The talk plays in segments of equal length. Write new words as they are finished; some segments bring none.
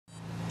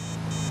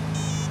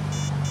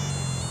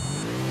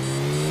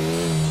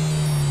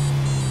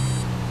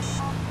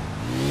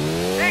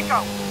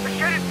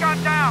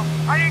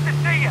I need to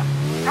see you.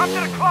 Come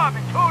to the club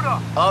in Tudor.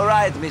 All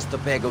right, Mr.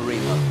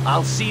 Pegorino.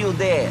 I'll see you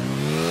there.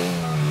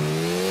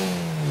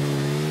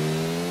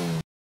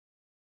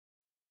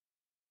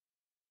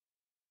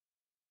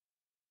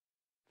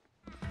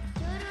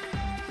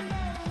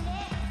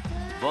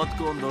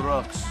 Vodka on the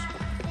rocks.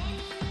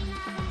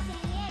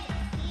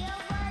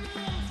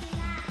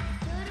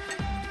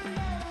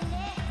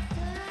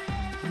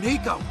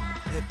 Nico,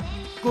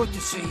 good to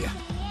see you.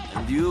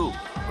 And you?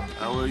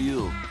 How are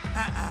you?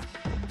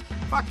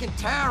 Fucking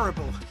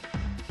terrible.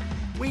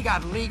 We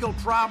got legal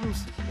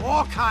problems,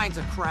 all kinds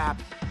of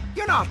crap.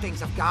 You know how things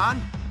have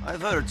gone.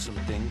 I've heard some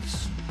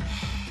things.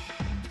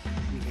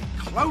 You get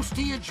close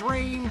to your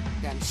dream,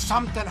 then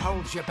something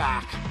holds you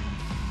back.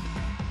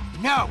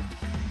 No.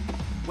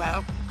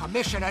 Well,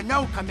 commission or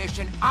no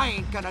commission, I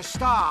ain't gonna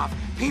starve.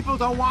 People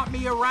don't want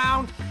me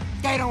around,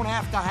 they don't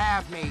have to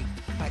have me.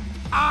 But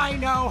I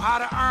know how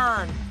to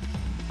earn.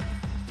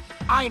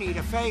 I need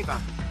a favor.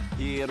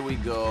 Here we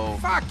go.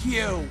 Fuck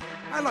you!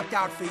 I looked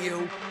out for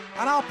you,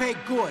 and I'll pay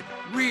good,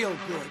 real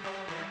good.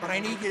 But I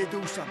need you to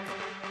do something.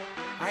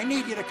 I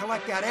need you to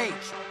collect that H.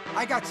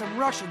 I got some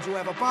Russians who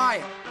have a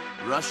buyer.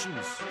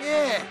 Russians?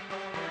 Yeah.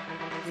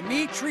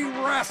 Dmitri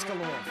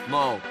Rascalov.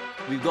 No,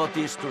 we've got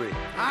history.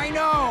 I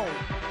know,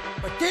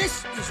 but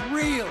this is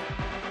real.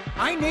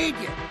 I need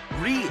you.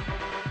 Real?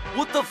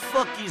 What the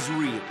fuck is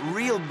real?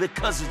 Real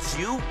because it's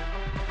you?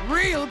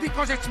 Real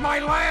because it's my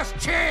last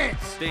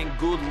chance. Then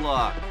good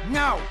luck.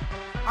 No,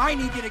 I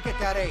need you to get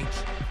that H.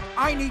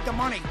 I need the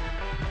money.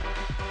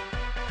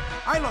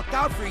 I looked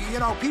out for you, you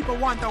know, people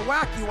wanted to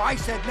whack you, I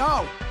said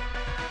no.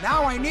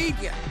 Now I need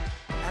you,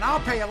 and I'll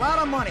pay a lot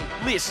of money.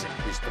 Listen,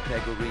 Mr.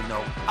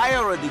 Pegorino, I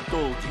already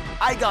told you.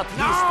 I got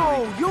history.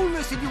 No, you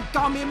listen, you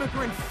dumb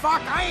immigrant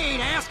fuck. I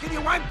ain't asking you,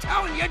 I'm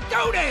telling you,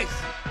 do this!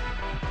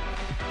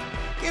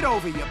 Get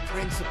over your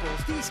principles.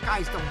 These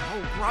guys don't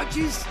hold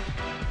grudges.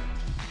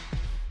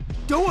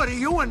 Do it or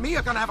you and me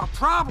are gonna have a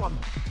problem.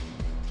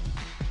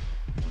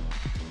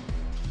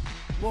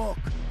 Look,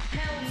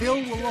 Phil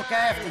will look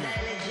after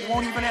you. You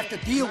won't even have to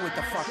deal with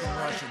the fucking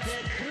Russians.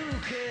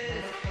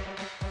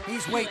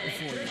 He's waiting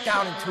for you,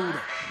 down in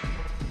Tudor.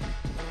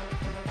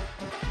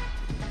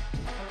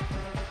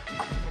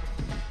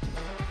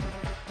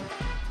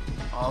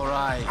 All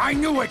right. I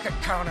knew I could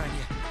count on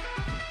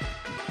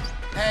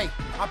you. Hey,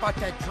 how about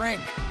that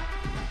drink?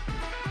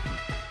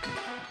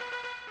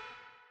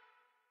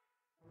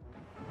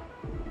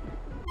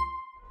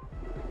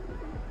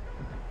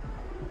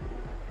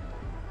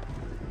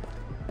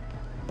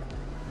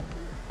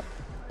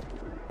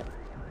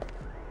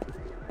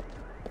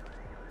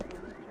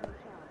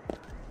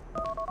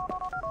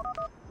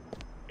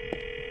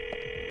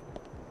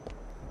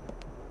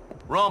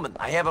 Roman,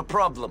 I have a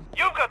problem.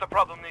 You've got the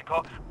problem,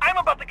 Nico. I'm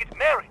about to get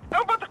married.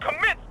 I'm about to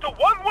commit to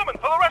one woman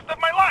for the rest of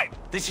my life.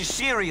 This is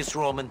serious,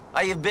 Roman.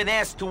 I have been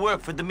asked to work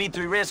for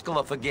Dmitri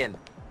Rascalov again.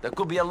 There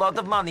could be a lot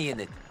of money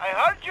in it. I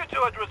heard you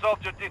two had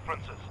resolved your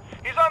differences.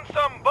 He's on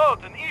some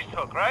boat in East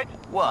Hook, right?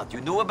 What, you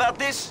knew about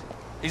this?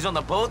 He's on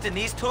a boat in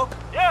East Hook?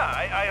 Yeah,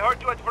 I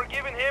heard you had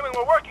forgiven him and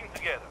we're working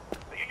together.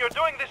 You're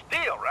doing this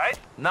deal, right?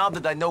 Now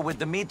that I know where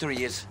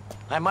Dmitri is,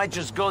 I might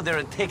just go there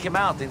and take him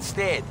out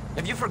instead.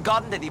 Have you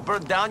forgotten that he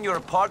burned down your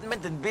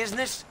apartment and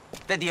business?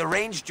 That he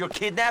arranged your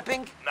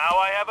kidnapping? Now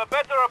I have a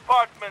better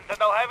apartment, and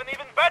I'll have an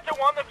even better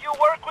one if you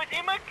work with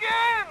him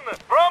again!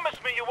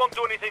 Promise me you won't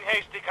do anything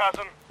hasty,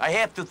 cousin. I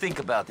have to think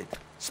about it.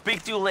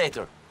 Speak to you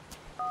later.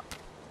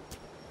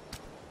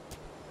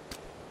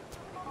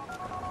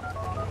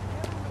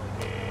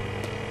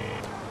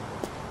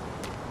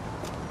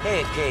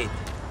 Hey, Kate.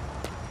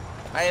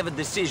 I have a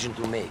decision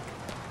to make.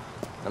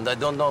 And I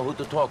don't know who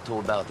to talk to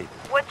about it.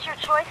 What's your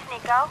choice,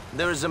 Nico?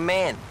 There is a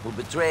man who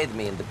betrayed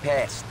me in the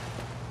past.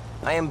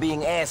 I am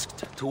being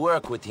asked to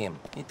work with him.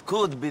 It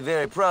could be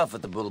very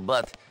profitable,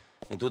 but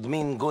it would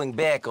mean going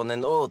back on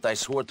an oath I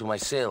swore to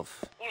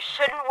myself. You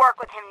shouldn't work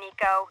with him,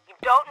 Nico. You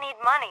don't need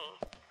money.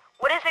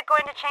 What is it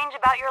going to change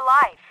about your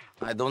life?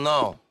 I don't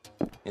know.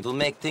 It'll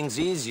make things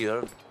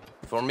easier.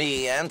 For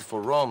me and for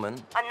Roman.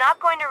 I'm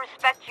not going to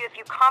respect you if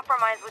you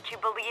compromise what you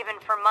believe in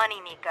for money,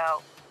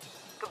 Nico.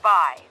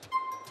 Goodbye.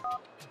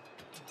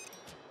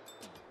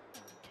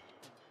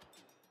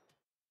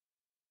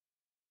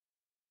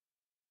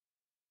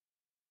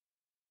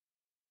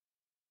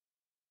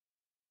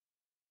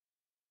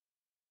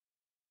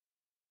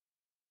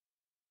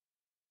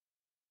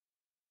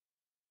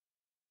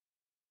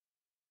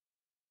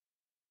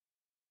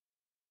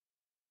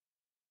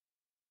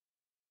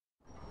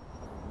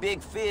 Big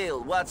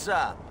Phil, what's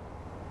up?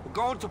 We're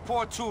going to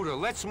Port Tudor.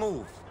 Let's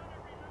move.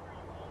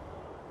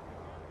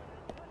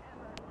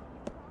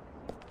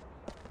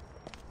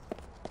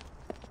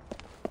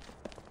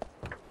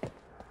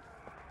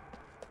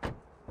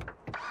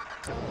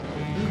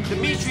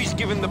 Dimitri's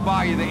giving the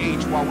buyer the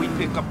H while we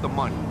pick up the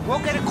money. We'll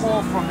get a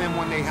call from him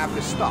when they have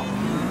the stuff.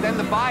 Then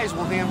the buyers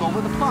will hand over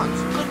the funds.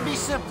 Could be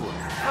simpler.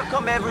 How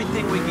come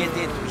everything we get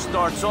into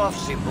starts off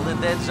simple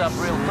and ends up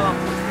real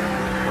complicated?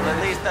 Well,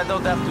 at least I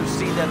don't have to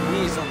see that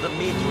weasel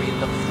Dmitri in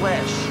the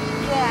flesh.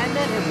 Yeah, I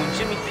met him when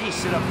Jimmy P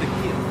set up the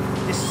deal.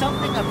 There's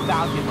something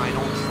about him I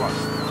don't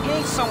trust. He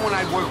ain't someone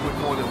I'd work with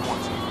more than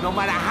once, no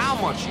matter how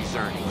much he's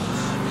earning.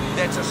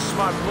 That's a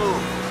smart move.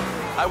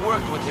 I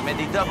worked with him and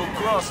he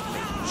double-crossed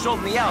me.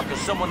 Sold me out to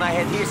someone I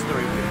had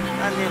history with.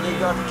 I nearly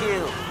got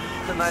killed.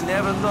 And I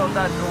never thought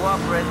I'd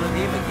cooperate with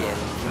him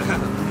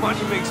again.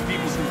 Money makes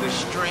people do the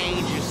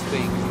strangest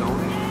things, don't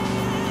it?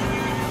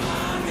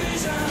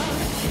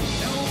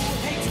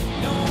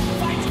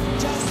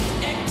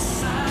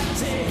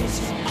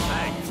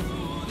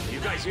 Hey, you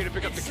guys here to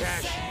pick up the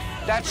cash?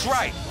 That's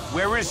right.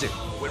 Where is it?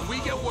 When we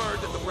get word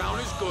that the round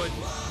is good,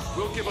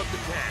 we'll give up the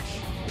cash.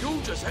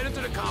 You just head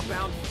into the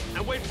compound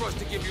and wait for us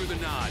to give you the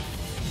nod.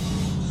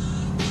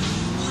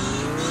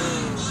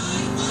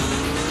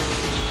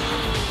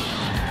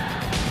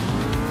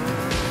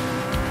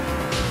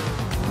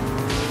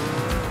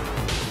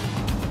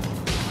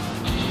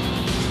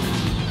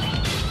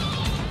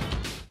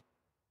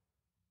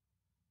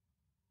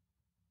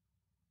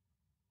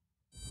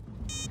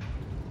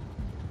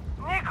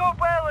 Niko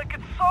Bellic,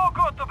 it's so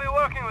good to be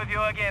working with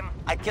you again.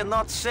 I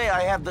cannot say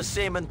I have the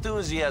same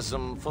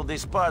enthusiasm for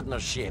this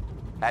partnership.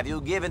 Have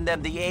you given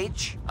them the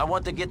H? I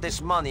want to get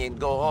this money and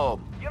go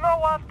home. You know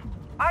what?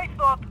 I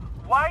thought,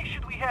 why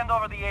should we hand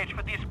over the H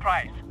for this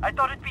price? I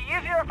thought it'd be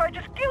easier if I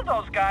just killed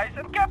those guys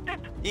and kept it.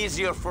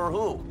 Easier for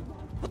who?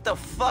 What the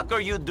fuck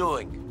are you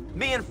doing?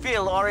 Me and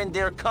Phil are in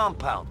their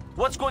compound.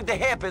 What's going to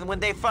happen when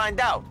they find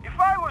out? If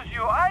I was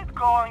you, I'd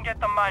go and get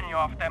the money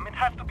off them. It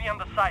has to be on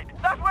the site.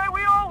 That way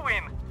we all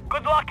win.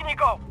 Good luck,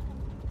 Niko.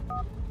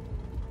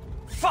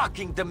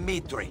 Fucking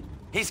Dimitri!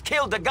 He's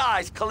killed the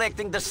guys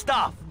collecting the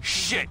stuff!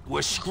 Shit,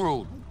 we're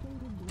screwed.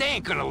 They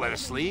ain't gonna let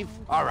us leave.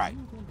 All right,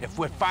 if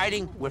we're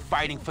fighting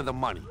for the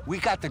money. We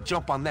got to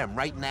jump on them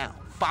right now.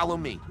 Follow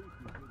me.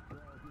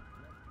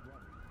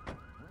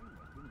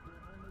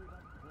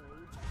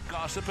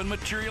 Gossip and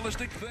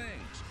materialistic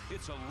things.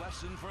 It's a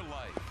lesson for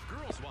life.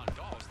 Girls want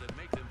dolls that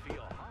make them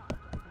feel hot.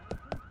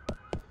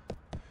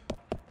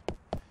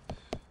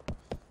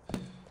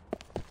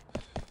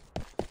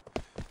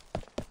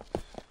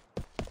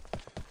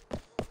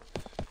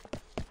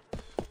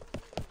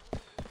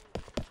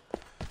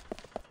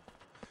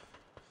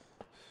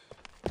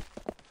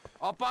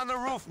 Up on the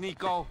roof,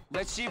 Niko.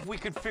 Let's see if we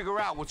can figure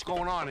out what's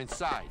going on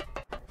inside.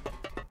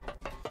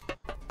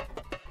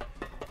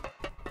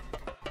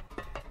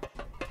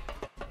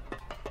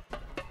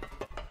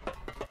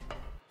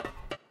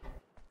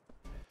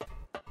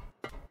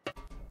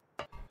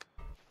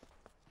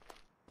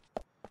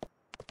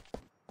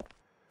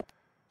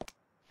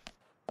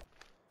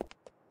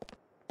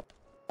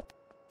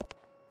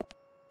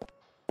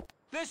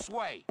 This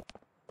way!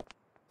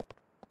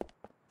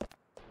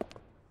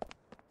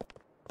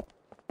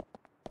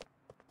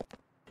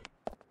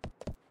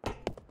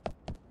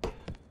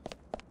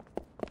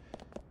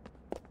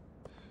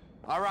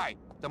 All right,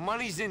 the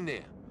money's in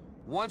there.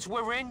 Once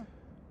we're in,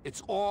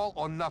 it's all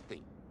or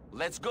nothing.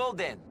 Let's go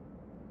then.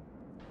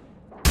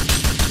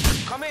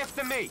 Come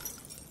after me.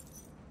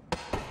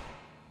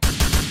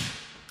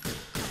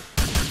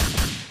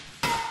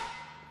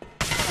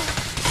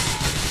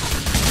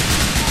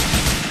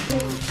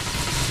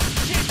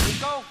 Shit,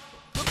 Niko!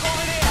 Look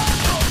over there!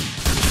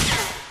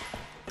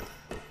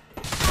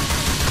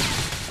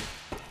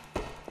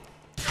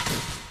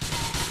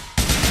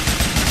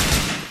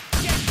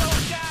 Get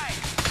those guys!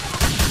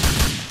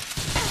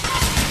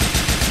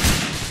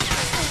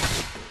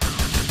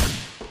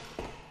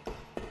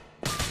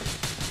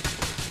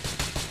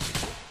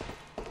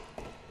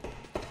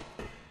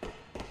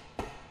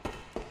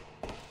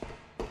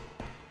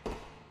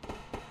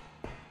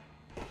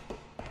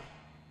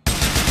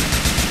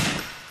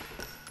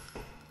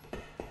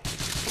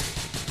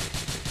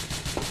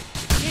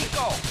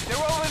 Niko, they're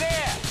over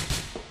there!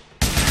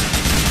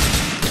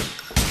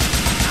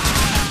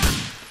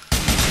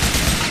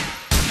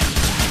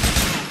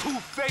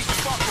 Two-faced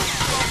fuckers,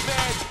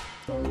 scumbag!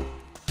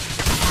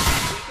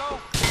 Niko,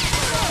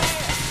 over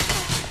there!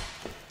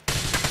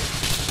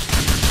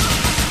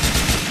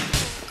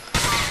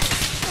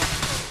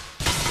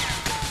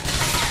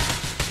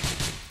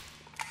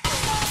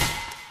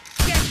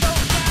 Get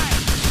those guys!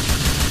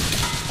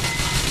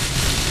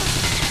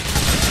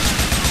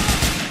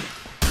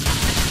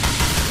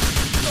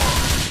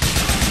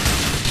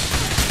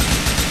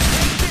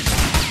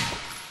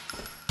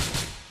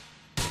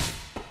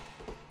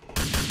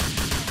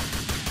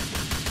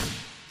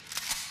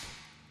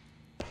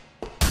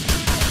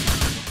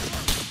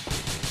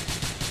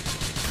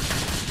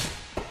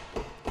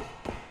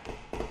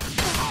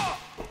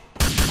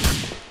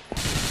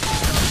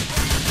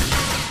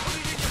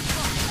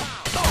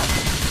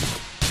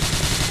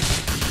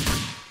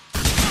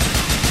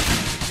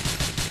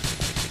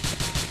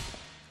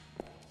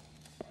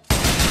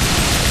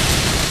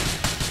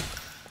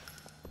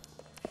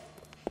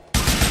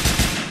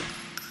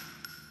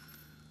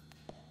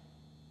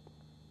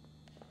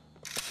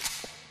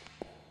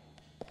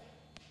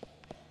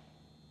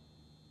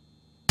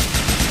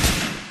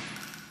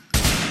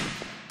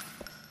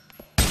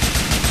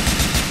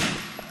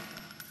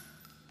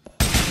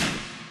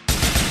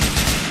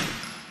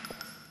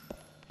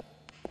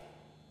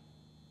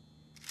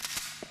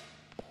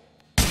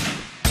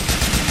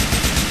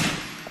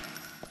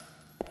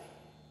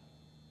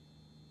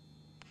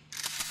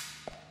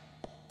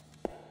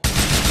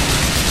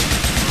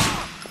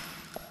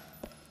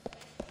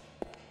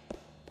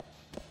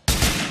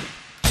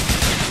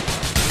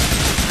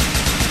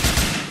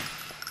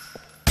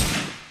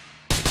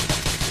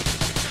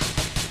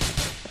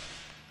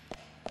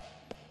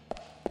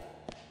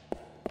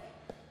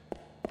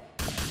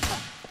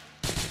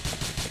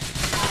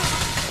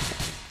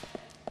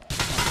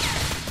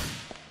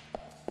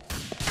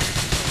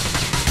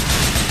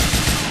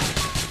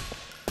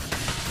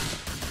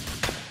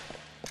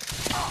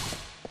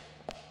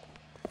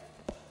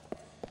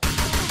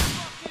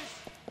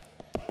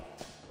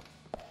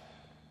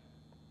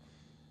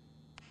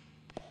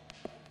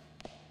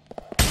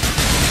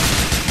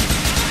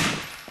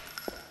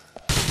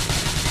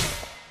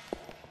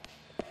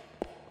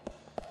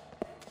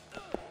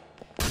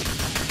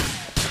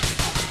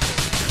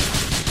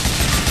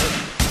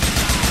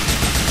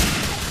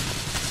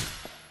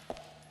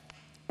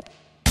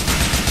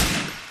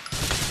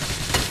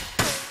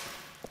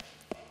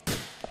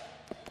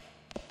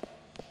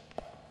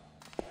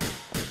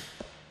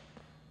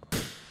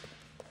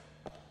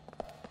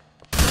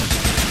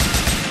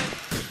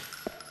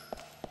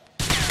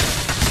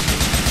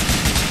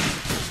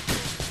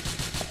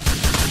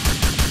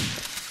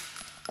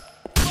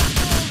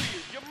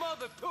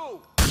 other, too!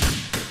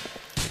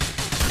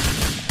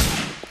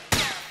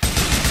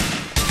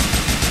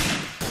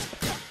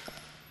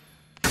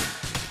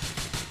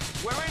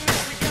 We're in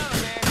this together,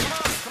 man. Come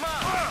on, come on!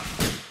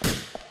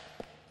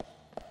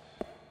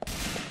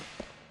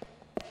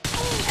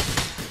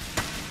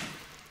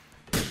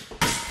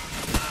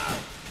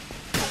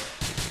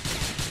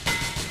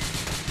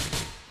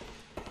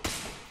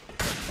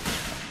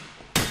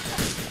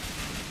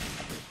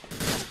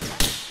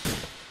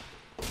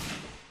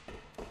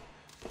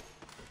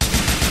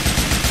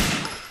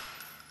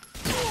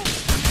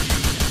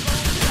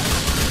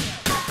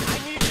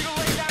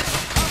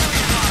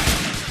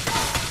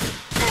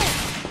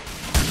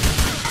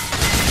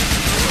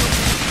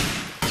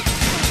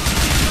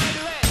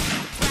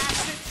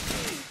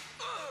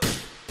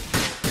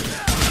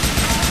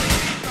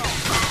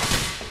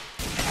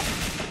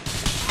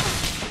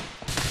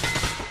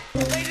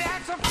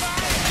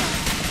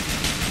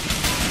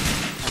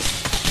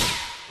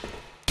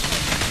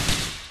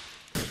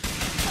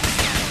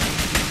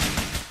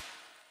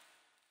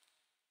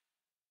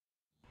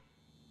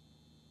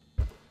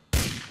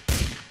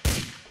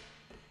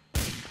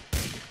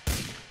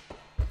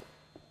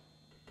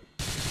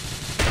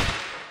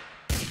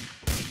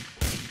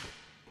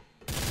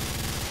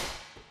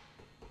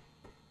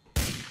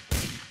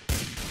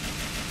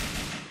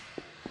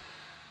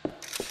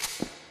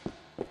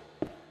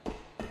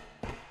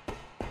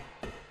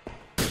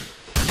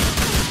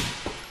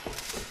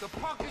 The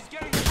punk is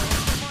getting away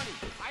with the money.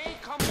 I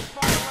ain't coming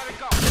far to let it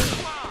go.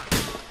 Come on!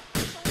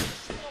 It's only a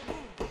small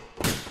room.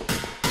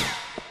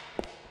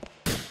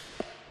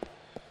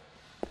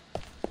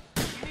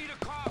 We need a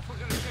car if we're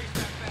gonna chase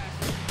that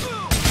bastard.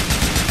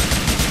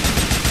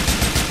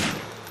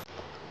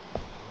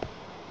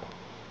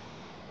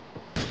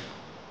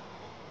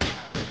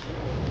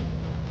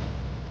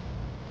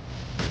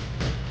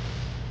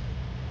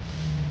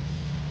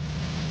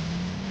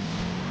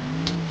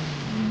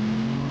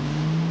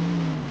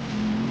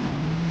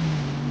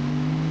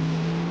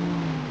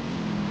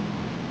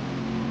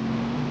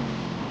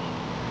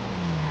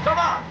 Come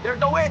on, there's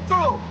no way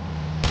through.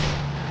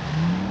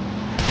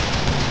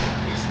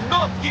 He's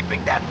not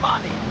keeping that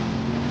money.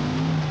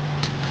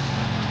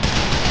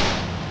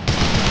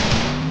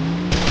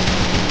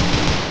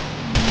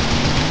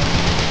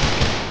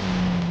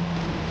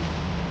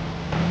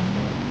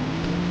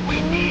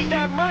 We need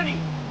that money.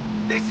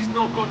 This is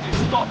not going to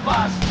stop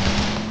us.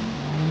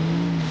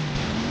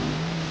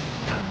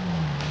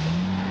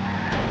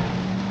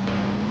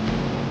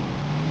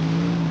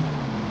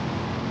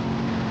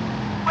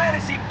 Where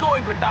is he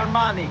going with our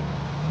money?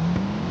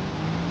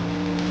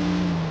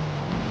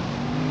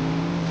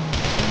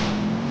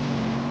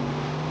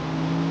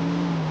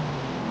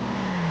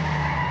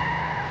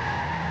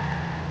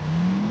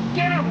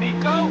 Get him,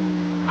 Nico!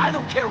 I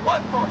don't care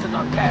what forces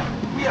are there.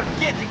 We are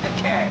getting the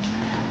cash.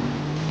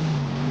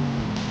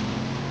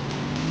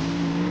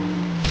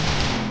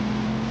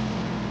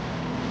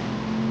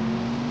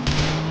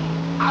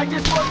 I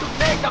just want to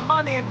take the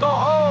money and go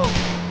home.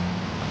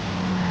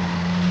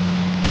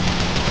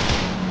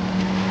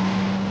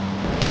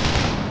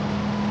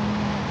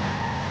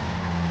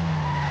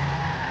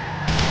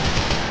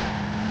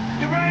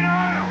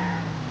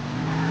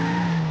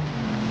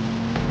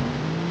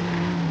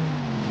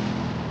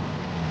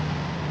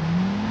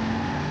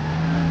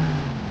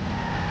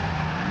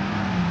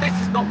 This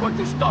is not going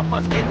to stop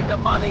us getting the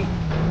money.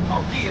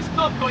 Oh, he is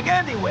not going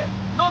anywhere.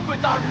 Not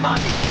with our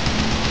money.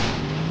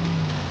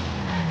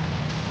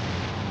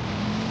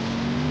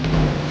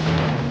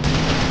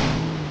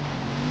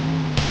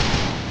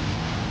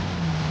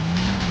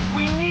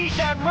 We need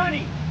that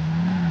money.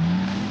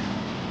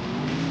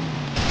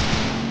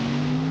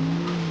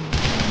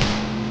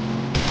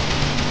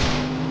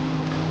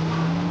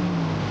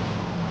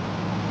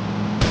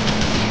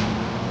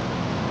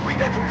 We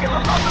got to kill a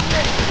lot of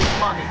men for this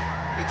money.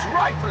 It's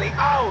rightfully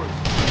ours.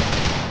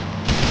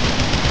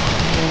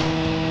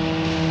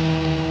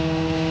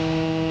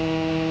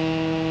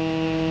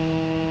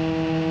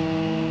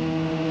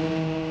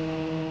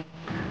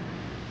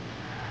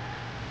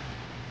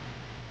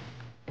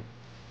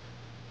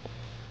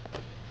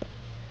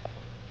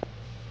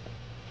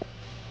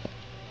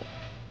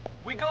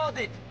 We got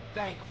it.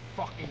 Thank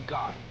fucking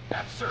God.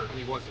 That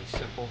certainly wasn't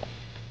simple.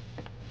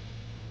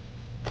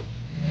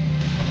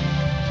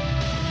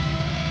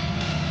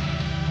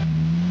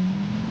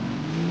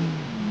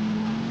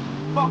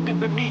 Fucking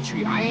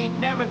Dimitri, I ain't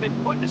never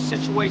been put in a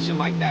situation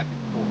like that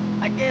before.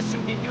 I guess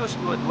you get used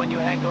to it when you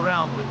hang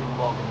around with him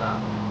long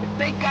enough. If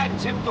they got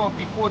tipped off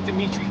before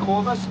Dimitri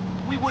called us,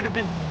 we would have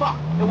been fucked.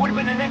 It would have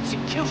been an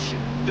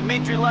execution.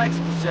 Dimitri likes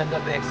to set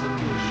up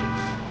executions.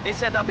 He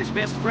set up his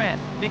best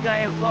friend,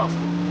 Mikhail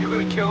Kostin. You're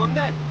gonna kill him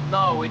then?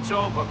 No, it's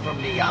over for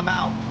me. I'm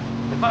out.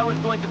 If I was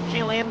going to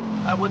kill him,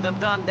 I would have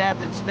done that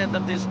instead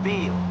of this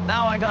deal.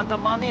 Now I got the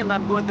money and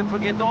I'm going to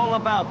forget all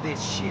about this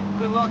shit.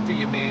 Good luck to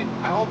you, man.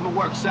 I hope it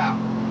works out.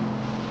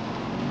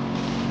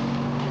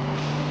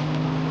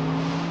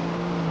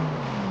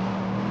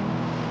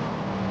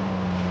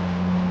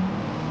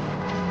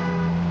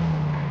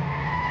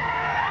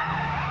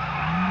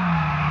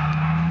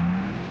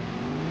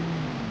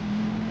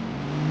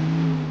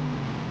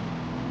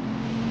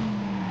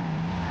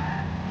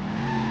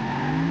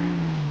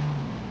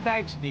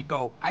 Thanks,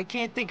 Nico. I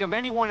can't think of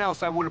anyone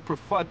else I would have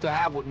preferred to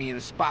have with me in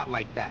a spot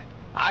like that.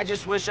 I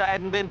just wish I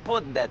hadn't been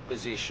put in that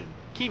position.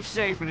 Keep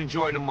safe and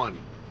enjoy the money.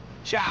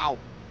 Ciao.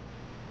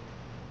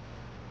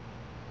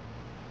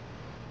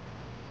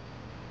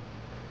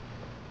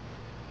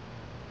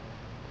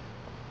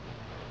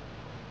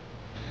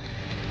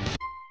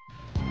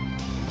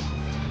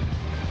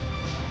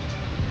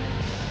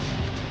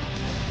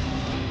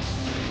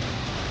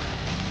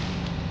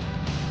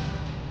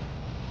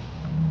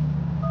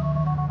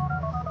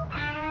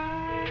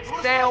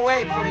 Stay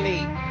away from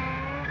me.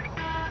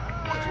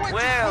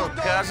 Well,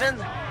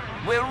 cousin,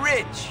 we're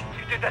rich.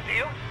 You did that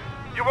deal?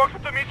 You worked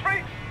with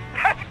Dimitri?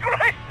 That's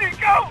great,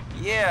 Nico!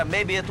 Yeah,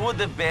 maybe it would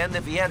have been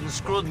if he hadn't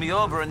screwed me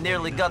over and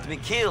nearly got me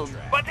killed.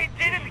 But he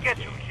didn't get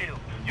you killed.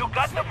 You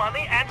got the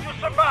money and you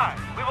survived.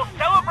 We will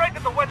celebrate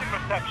at the wedding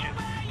reception.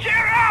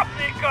 Cheer up,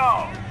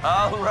 Nico!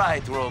 All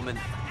right, Roman.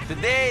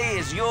 Today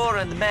is your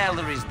and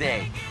Mallory's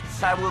day.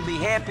 I will be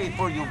happy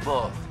for you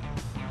both.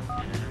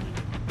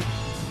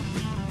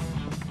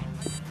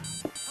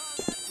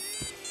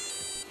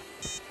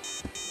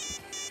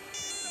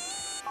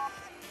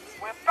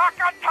 We're back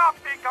on top,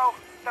 Nico.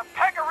 The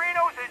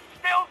Pegorinos is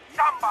still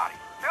somebody.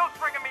 Bill's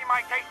bringing me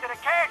my taste of the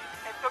cash,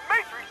 and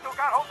Dimitri still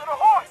got hold of the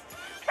horse.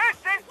 This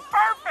is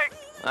perfect!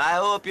 I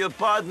hope your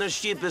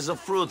partnership is a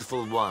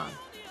fruitful one.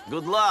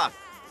 Good luck,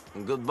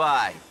 and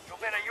goodbye. You've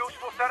been a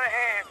useful set of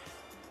hands.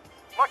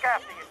 Look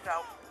after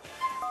yourself.